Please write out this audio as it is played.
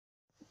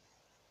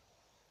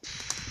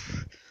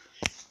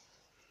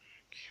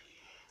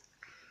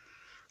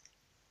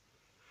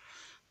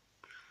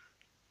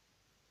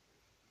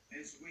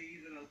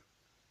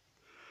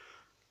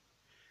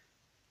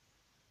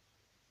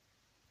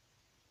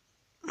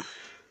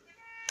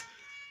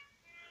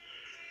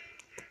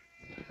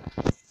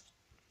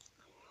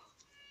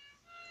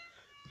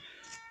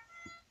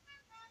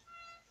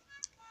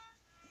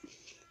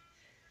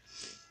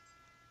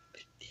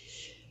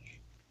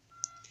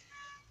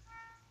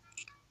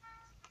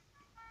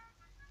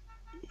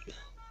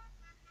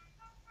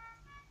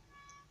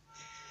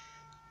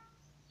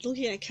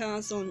Looking at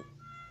cars on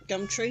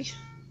Gumtree.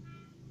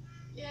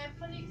 Yeah,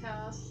 plenty of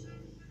cars.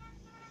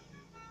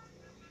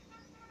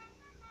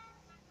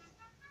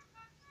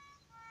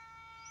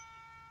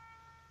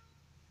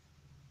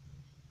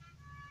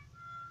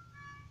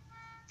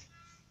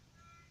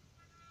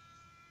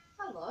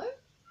 Hello?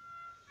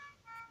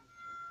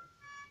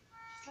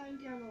 She's laying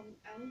down on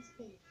Ali's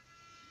bed.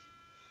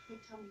 Her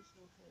tummy's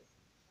not hurt.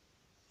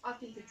 I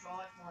think the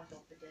drive might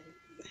off for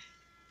Daddy.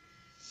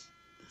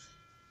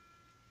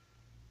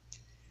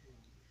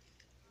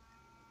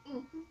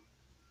 Mm-hmm.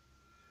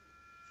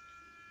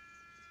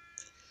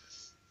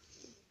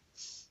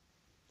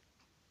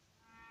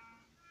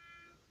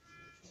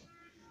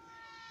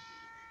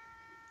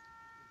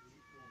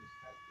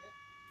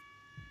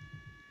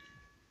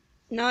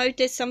 No,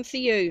 there's some for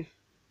you.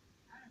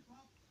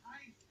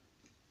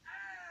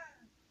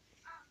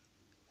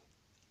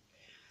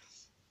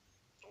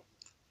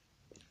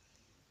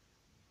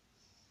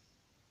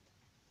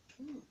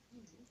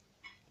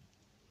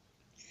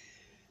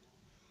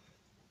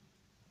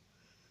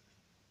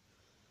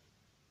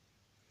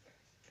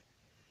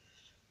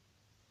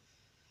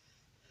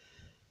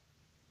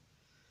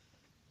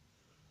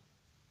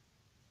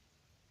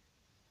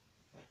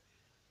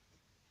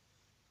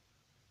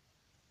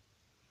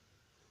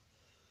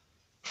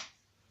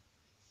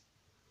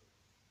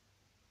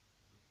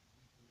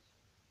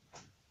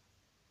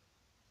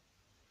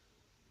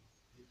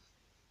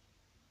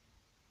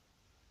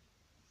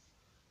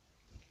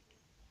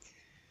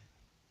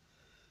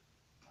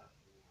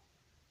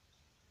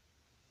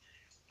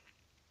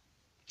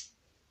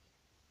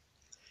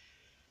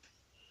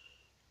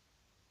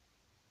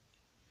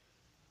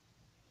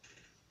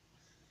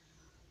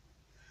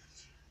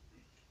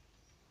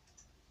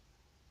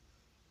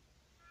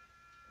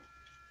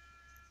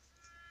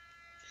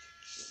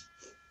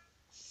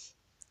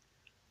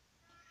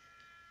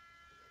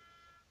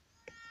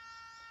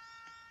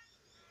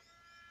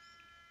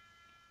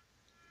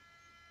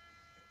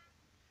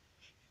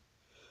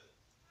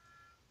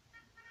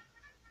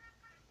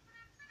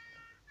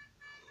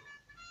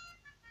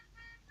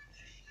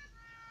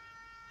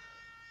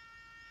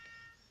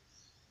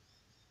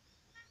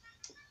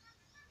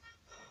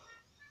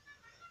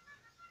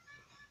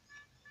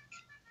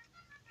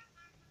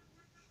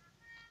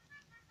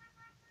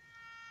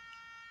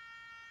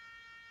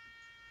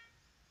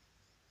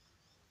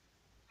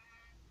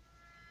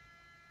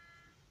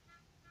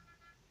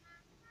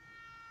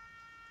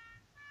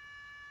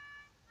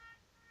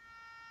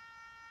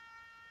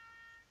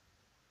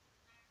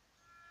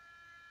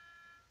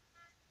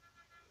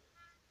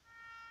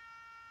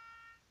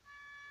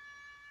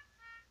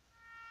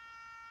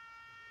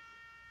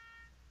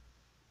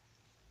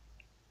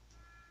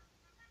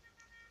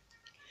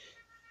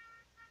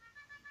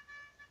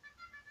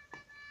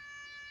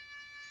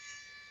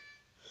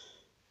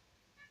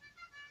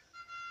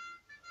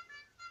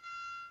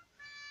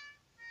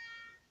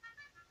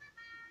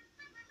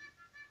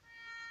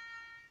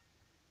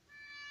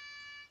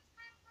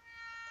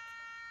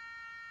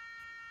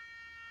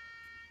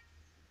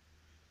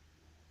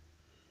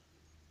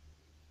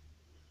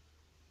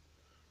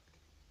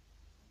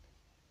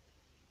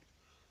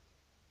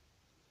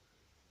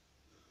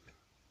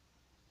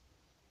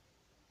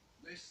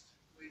 Lest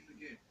we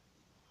forget.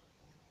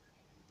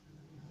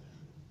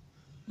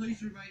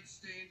 Please remain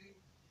standing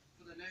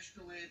for the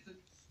national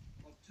anthems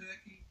of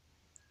Turkey,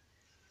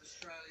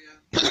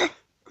 Australia.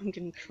 I'm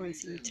going to try and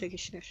sing the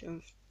Turkish national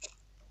anthem.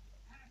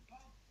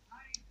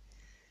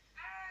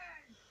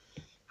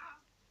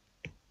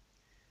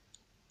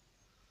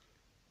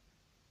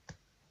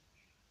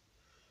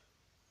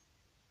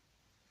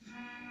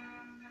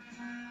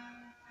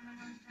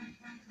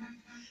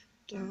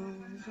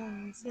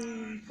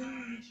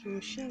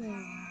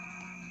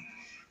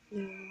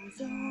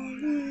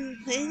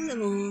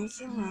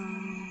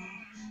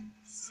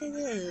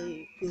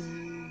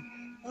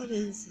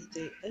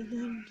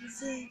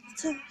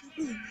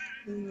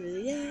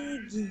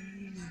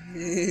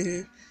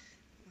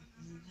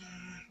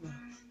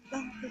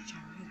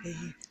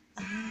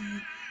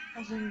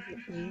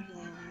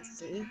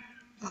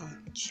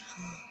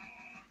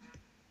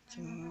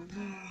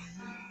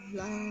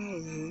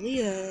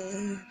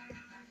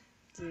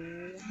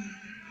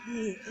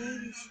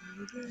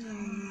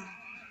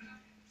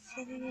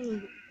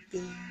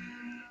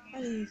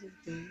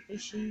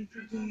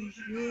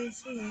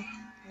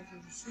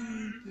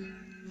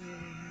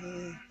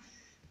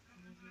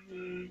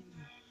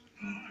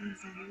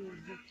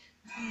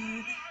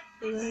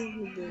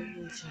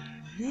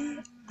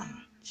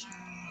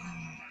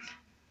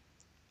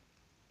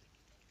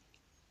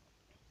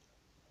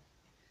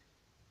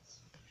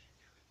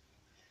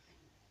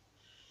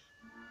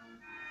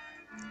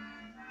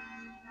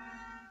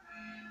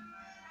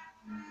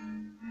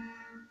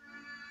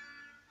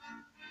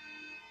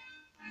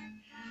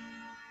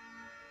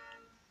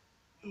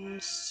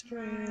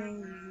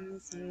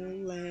 Australians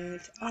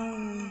let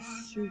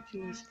us through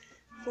peace,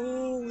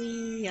 for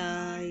we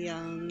are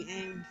young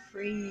and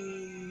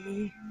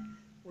free,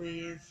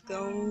 with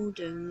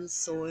golden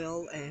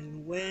soil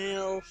and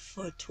wealth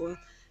for toil.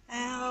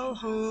 Our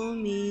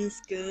home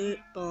is girt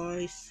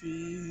by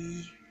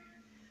sea,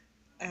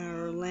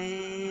 our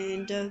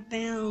land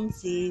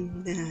abounds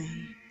in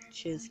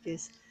nature's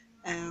gifts,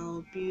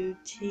 our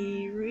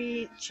beauty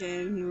rich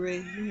and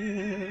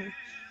rare.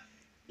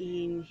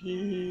 In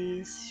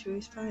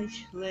history's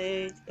page,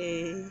 let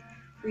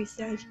every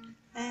stage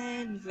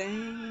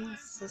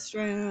advance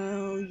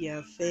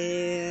Australia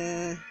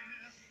fair.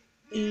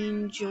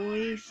 In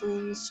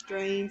joyful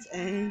strains,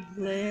 and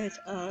let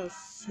us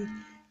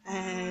sing,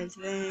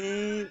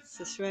 advance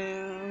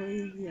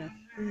Australia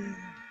fair.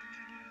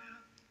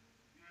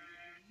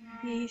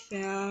 With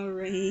our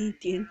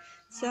radiant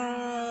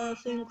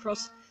Southern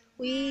Cross,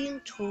 we'll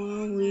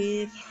toil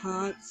with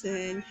hearts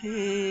and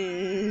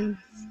hands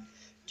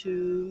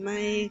to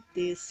make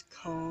this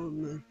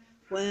Commonwealth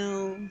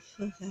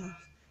of ours.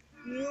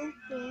 We'll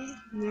bear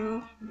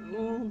now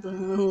all the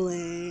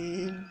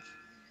land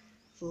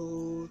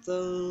for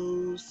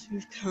those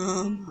who've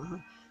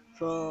come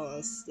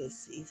across the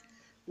seas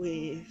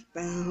with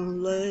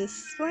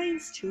boundless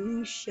plains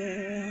to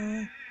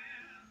share.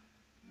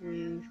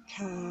 With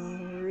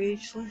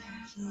courage let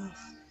us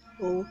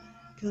all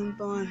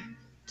combine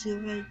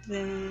to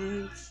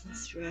advance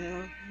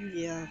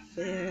Australia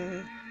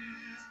fair.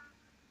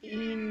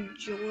 In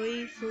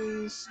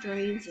joyful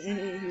strains,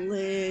 and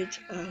let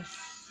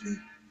us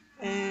sing,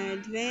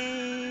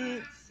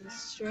 advance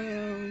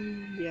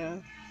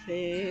Australia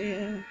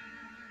fair.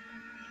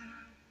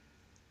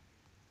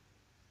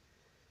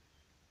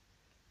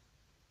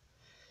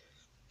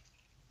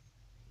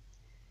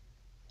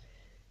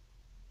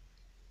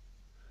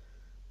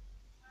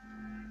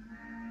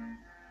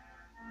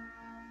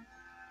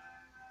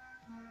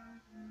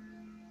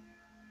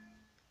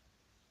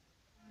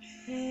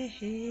 He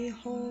he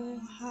ho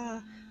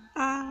ha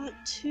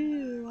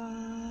atua,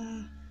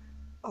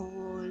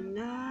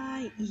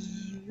 ona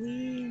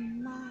iwi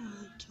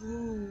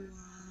matoa,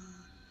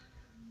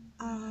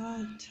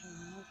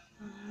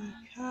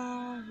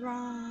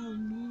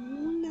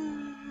 atafakaramuna,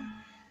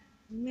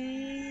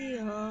 me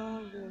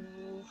arohanoa,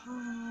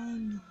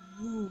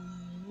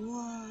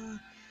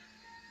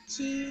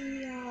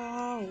 kia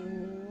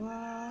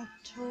oa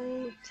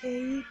to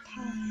te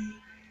pai,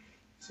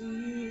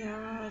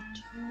 kia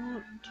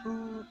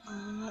toto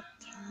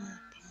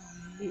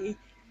atapai,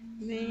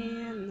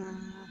 mena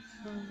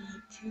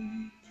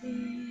whatiti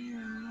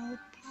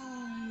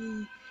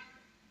apai,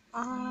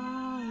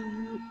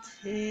 Aotearoa.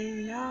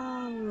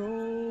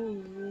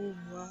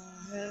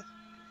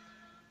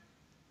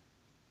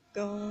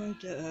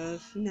 God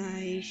of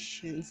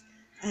nations,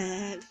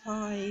 at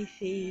thy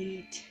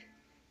feet,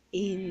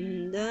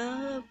 in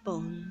the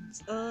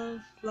bonds of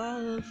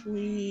love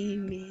we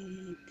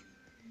meet.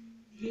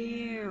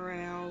 Hear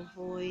our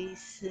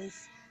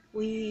voices,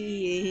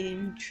 we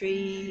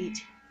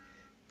entreat.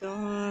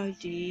 God,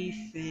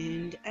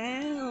 defend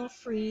our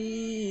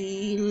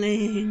free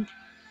land.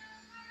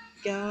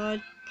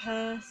 God,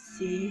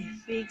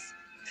 Pacific's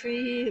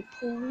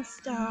triple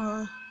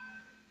star,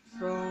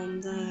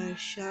 from the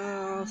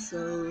shafts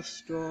of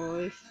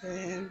strife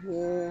and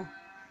war.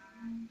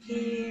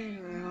 Hear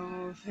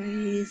our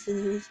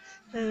praises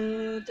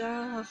heard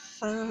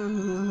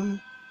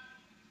afar.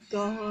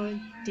 God,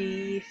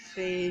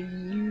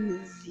 defend New